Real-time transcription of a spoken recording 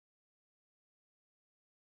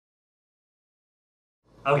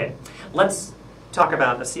Okay, let's talk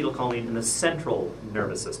about acetylcholine in the central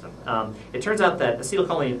nervous system. It turns out that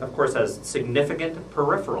acetylcholine, of course, has significant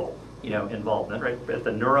peripheral, involvement, right, at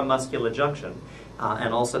the neuromuscular junction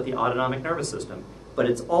and also at the autonomic nervous system. But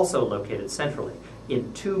it's also located centrally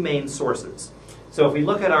in two main sources. So if we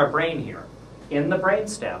look at our brain here, in the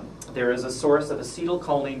brainstem, there is a source of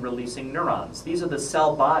acetylcholine-releasing neurons. These are the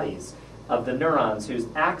cell bodies of the neurons whose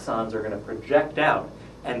axons are going to project out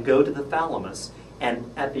and go to the thalamus.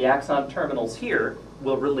 And at the axon terminals here,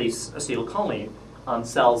 will release acetylcholine on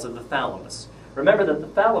cells of the thalamus. Remember that the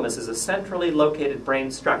thalamus is a centrally located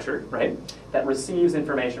brain structure, right, that receives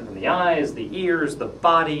information from the eyes, the ears, the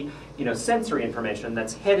body, sensory information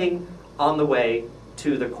that's heading on the way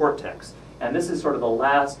to the cortex. And this is sort of the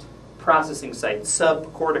last processing site,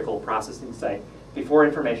 subcortical processing site, before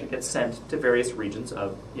information gets sent to various regions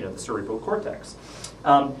of the cerebral cortex.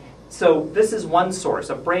 So this is one source,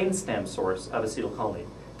 a brainstem source of acetylcholine.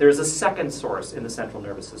 There's a second source in the central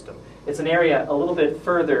nervous system. It's an area a little bit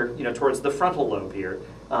further towards the frontal lobe here,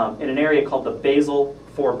 in an area called the basal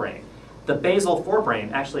forebrain. The basal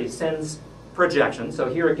forebrain actually sends projections. So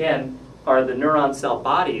here again are the neuron cell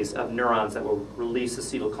bodies of neurons that will release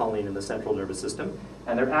acetylcholine in the central nervous system.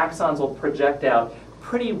 And their axons will project out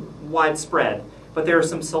pretty widespread, but there are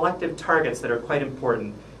some selective targets that are quite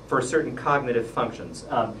important for certain cognitive functions.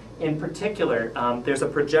 In particular, there's a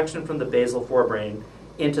projection from the basal forebrain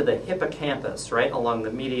into the hippocampus, right, along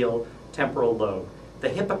the medial temporal lobe. The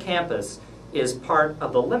hippocampus is part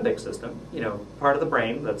of the limbic system, part of the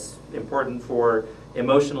brain that's important for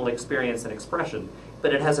emotional experience and expression,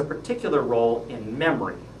 but it has a particular role in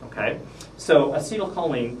memory, okay? So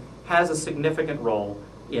acetylcholine has a significant role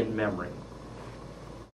in memory.